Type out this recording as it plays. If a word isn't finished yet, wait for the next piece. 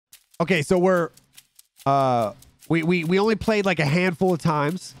Okay, so we only played like a handful of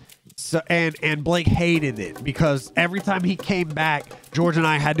times. So and Blake hated it because every time he came back, George and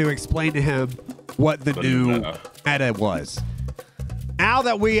I had to explain to him what the new meta was. Now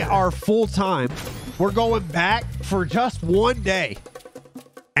that we are full time, we're going back for just one day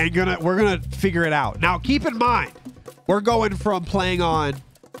and we're gonna figure it out. Now keep in mind, we're going from playing on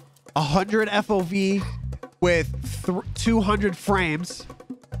 100 FOV with 200 frames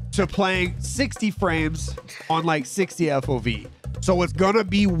to playing 60 frames on like 60 FOV. So it's gonna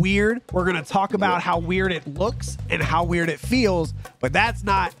be weird. We're gonna talk about how weird it looks and how weird it feels, but that's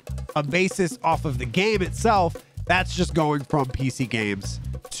not a basis off of the game itself. That's just going from PC games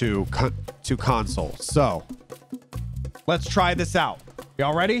to console. So let's try this out.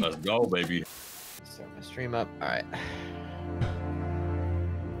 Y'all ready? Let's go, baby. Start my stream up. All right.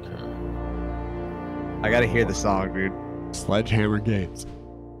 I gotta hear the song, dude. Sledgehammer Games.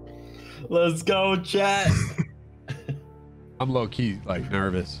 Let's go, chat. I'm low-key like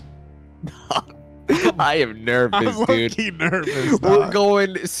nervous. I am nervous, I'm dude. low-key nervous. We're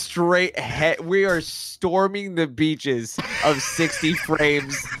going straight head. We are storming the beaches of 60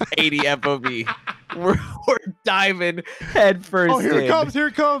 frames, 80 FOV. We're diving head first. Oh, here it comes. Here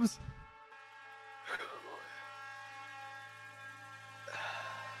it comes.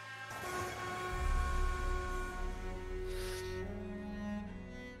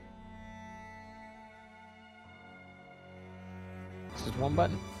 Just one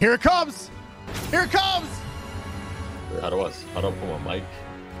button. Here it comes. Here it comes. Wait, how do I put my mic?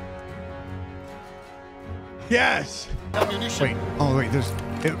 Yes. Wait. Oh wait.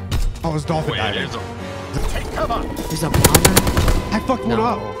 Oh, it's dolphin diving. Take cover. There's a bomber. I fucked one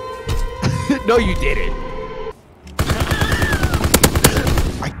up. No, you didn't.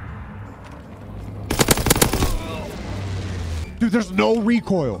 Dude, there's no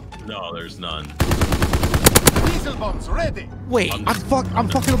recoil. No, there's none. Diesel bombs ready. Wait, I'm fucking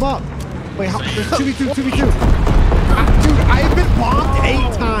him up. Wait, how, there's 2v2, 2v2. Dude, I've been bombed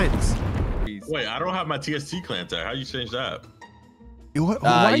 8 times. Wait, I don't have my TST clan tag. How you change that? Why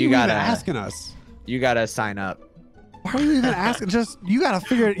are you gotta- even asking us? you gotta sign up. Why are you even asking? Just you gotta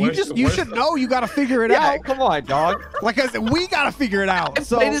figure it. You should know. You gotta figure it Yeah, out. come on, dog. Like I said, we gotta figure it out. I've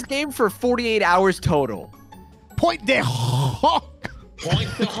So played this game for 48 hours total. point de hawk. Point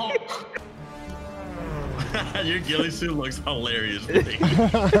the hawk. Your ghillie suit looks hilarious. Buddy.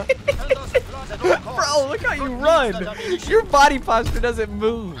 Bro, look how you run. Your body posture doesn't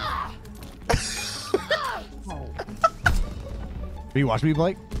move. Are you watching me,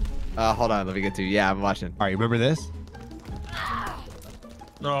 Blake? Hold on, let me get to you. Yeah, I'm watching. All right, you remember this?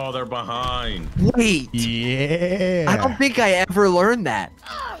 No, they're behind. Wait. Yeah. I don't think I ever learned that.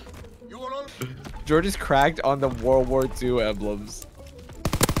 George is cracked on the World War II emblems.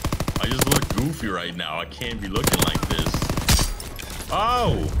 I just look goofy right now. I can't be looking like this.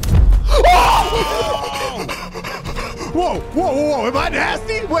 Oh! Oh! Whoa, whoa, whoa, whoa! Am I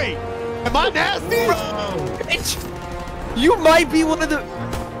nasty? Wait, am I nasty? Bitch, you might be one of the.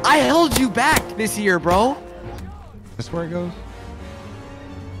 I held you back this year, bro. That's where it goes.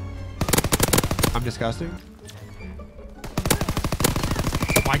 I'm disgusting.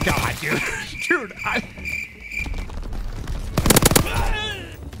 Oh my god, dude, dude!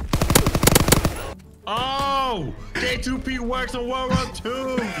 Oh! K2P works in World War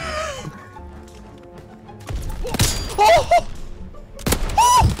II! Oh!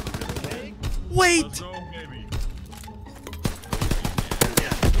 Oh! Wait! Let's go, baby.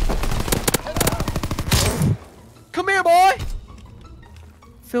 Come here, boy!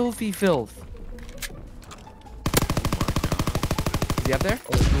 Filthy filth. Is he up there?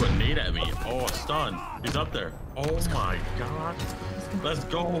 Oh, threw a nade at me. Oh, stun. He's up there. Oh my god. Let's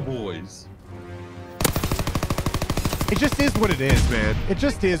go, boys. It just is what it is, man. It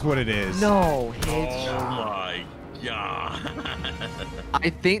just is what it is. No, Hitch. Oh my god. I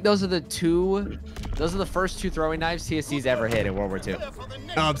think those are the first 2 throwing knives TSC's ever hit in World War II.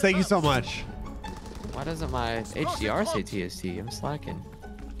 Thank you so much. Why doesn't my HDR say TSC? I'm slacking.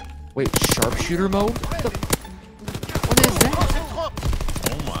 Wait, sharpshooter mode? What is that?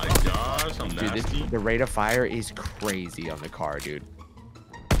 Oh my gosh, I'm Dude, nasty. the rate of fire is crazy on the car, dude.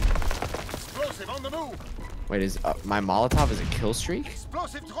 Explosive on the move. Wait, is my Molotov is a kill streak?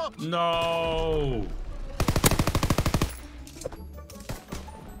 Explosive drop. No.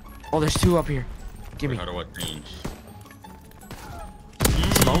 Oh, there's 2 up here. Give me. How do I change?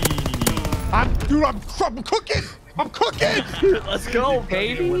 Smoke. Dude, I'm cooking. I'm cooking. Let's go,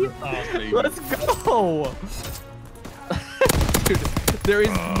 baby. Let's go. Dude, there is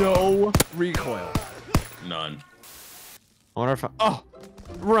no recoil. None. I wonder if oh.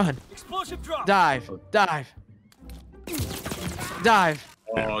 Run. Explosive drop. Dive. Dive. Dive.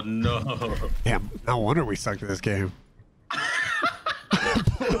 Oh no. Damn, no wonder we sucked at this game.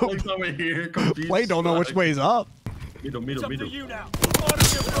 Blake's over here. Confused. Blake don't know which way's up. Middle. It's up to you now. Order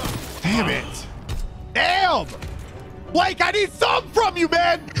your front. Damn it. Damn! Blake, I need something from you,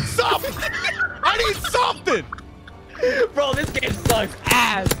 man! Something! I need something! Bro, this game sucks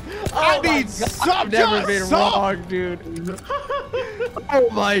ass. I Oh my need God, some- I've never just been some. wrong, dude. Oh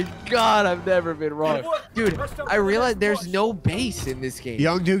my God, I've never been wrong. Dude, I realized there's no base in this game.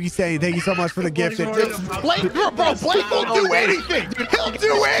 Young Doogie saying thank you so much for the gift. Blake, bro, Blake will No do way. anything! He'll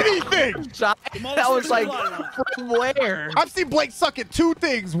do anything! That was like, from where? I've seen Blake suck at two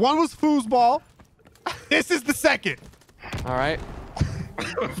things. One was foosball. This is the second. All right.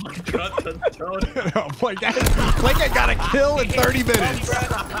 Got the tone. Blake ain't got a kill in 30 minutes.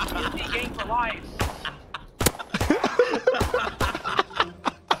 Game for life.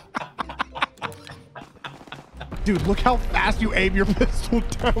 Dude, look how fast you aim your pistol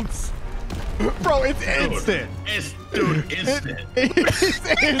down. Bro, it's instant. It's instant.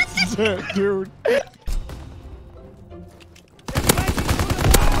 It's instant, dude.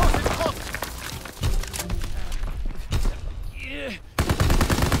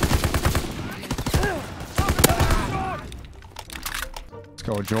 Let's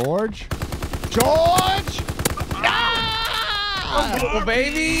go, George. George! Ah! Oh,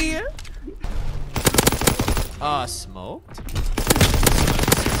 baby. Smoked?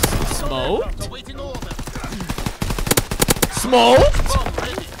 Smoked? Awaiting order. Smoked? Bomb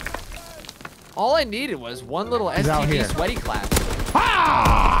ready. All I needed was one little He's out STD here. sweaty clap.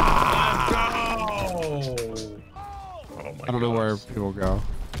 Ah! Oh my I don't know where gosh. people go.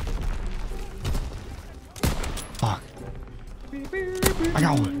 Fuck. I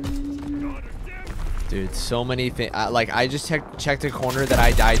got one. Dude, so many things. Like, I just checked a corner that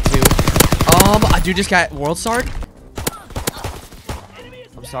I died to. A dude just got world starred.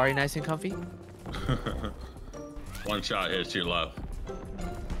 I'm sorry, nice and comfy. One shot hits to your left.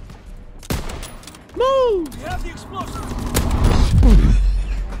 Move! We have the explosive.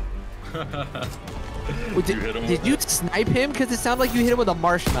 Wait, You hit him did with you it? snipe him? Because it sounded like you hit him with a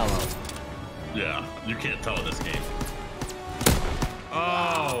marshmallow. Yeah, you can't tell in this game.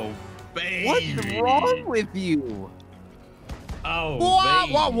 Oh, baby. What's wrong with you? Oh, Wah,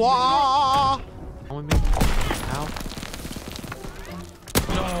 baby. wah, wah. With me? Ow.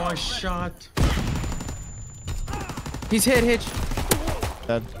 No, I shot. He's hit, Hitch.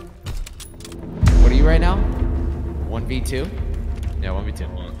 Dead. What are you right now? 1v2? Yeah, 1v2.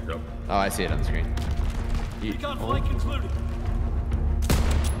 Yep. Oh, I see it on the screen. Gun flank included.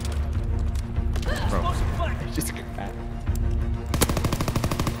 Explosive flank. Just a crap.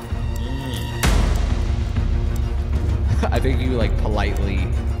 I think you like politely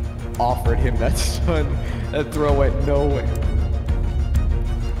offered him that stun. That throw went nowhere.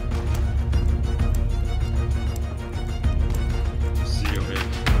 See you hit.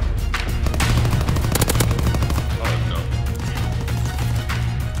 Oh, no.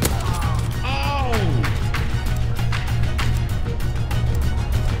 Oh!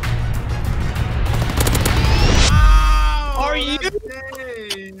 Are you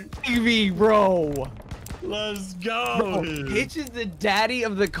kidding me, bro? Let's go. Bro, Hitch is the daddy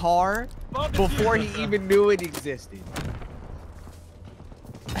of the car before he even knew it existed.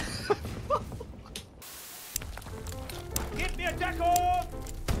 Get the attack on.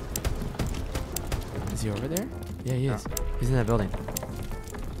 Is he over there? Yeah, he is. He's in that building.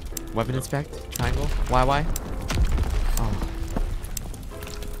 Weapon inspect. Triangle. YY. Oh.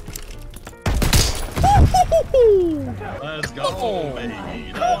 Let's go, Oh. baby.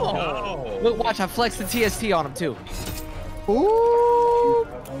 Let's Come on. go. Look, watch. I flexed the TST on him too. Ooh.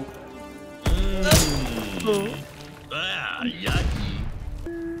 Ah, yucky.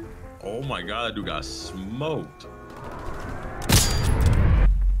 Oh my god, that dude got smoked.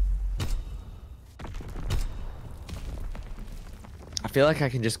 I feel like I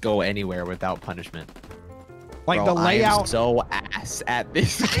can just go anywhere without punishment. Like Bro, the I am layout. so ass at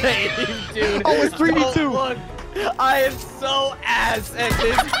this game, dude. Oh, it's 3v2. Don't look. I am so ass at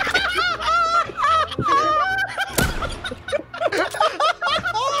this.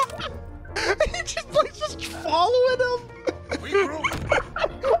 He's just following him.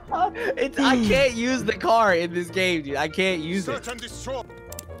 I can't use the car in this game, dude. I can't use it. Search and destroy.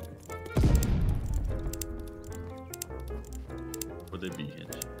 Would they be Hitch?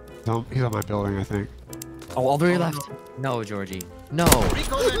 No, he's on my building, I think. Oh, all the way left. No, Georgie. No.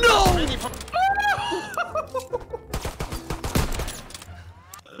 Recall engine ready for-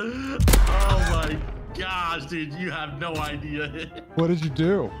 Oh my gosh, dude, you have no idea. What did you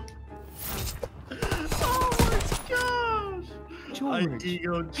do? Oh my gosh. I George,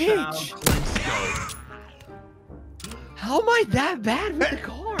 ego chow Hitch. quick scope. how am I that bad with the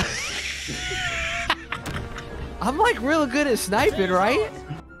car? I'm like real good at sniping, right?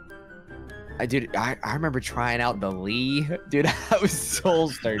 Dude, I remember trying out the Lee. Dude, I was soul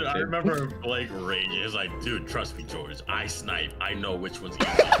Dude, searching. I remember Blake raging. He was like, dude, trust me, George. I snipe. I know which one's easy.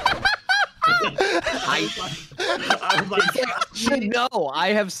 I was like, You know,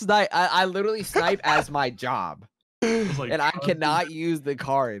 I have snipe. I literally snipe as my job, and I cannot use the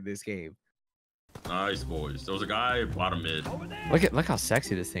car in this game. Nice, boys. There was a guy bottom mid. Look how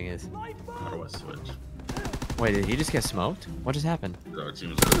sexy this thing is. How do I switch? Wait, did he just get smoked? What just happened? Our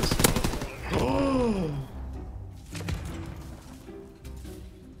team is good.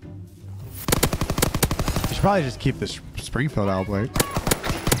 You should probably just keep this Springfield out, Blake.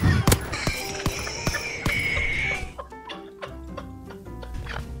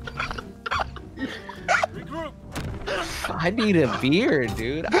 Regroup. I need a beer,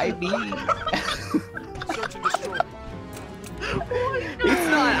 dude. I need. Search and destroy. It's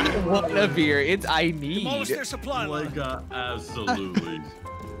not I want a beer. It's I Demolish need. their supply line. Blake got absolutely.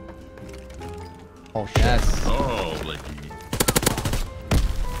 Oh shit. Yes. Oh, Blakey.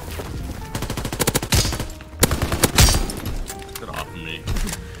 Get off of me.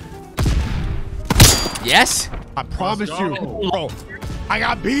 Yes. I promise Let's you, go. bro. I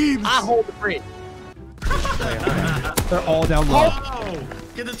got beams. I hold the bridge. They're all down low. Oh,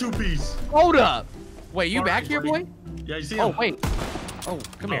 get the 2-piece. Hold up. Wait, you back here, boy? Yeah, you see Oh him? wait. Oh,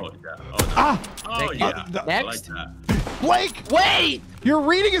 come here. Oh, yeah. Ah, Oh, Thank you. yeah. I like Next. that. Blake, Wait. your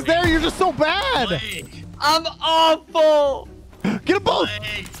reading is there. You're just so bad. Blake. I'm awful. Get them both.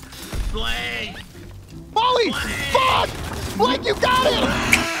 Blake. Blake. Molly, Blake. fuck. Blake, you got it.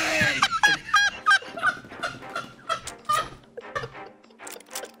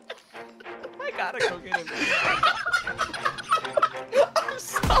 I gotta go get him. I'm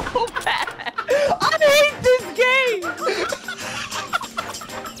so bad. I hate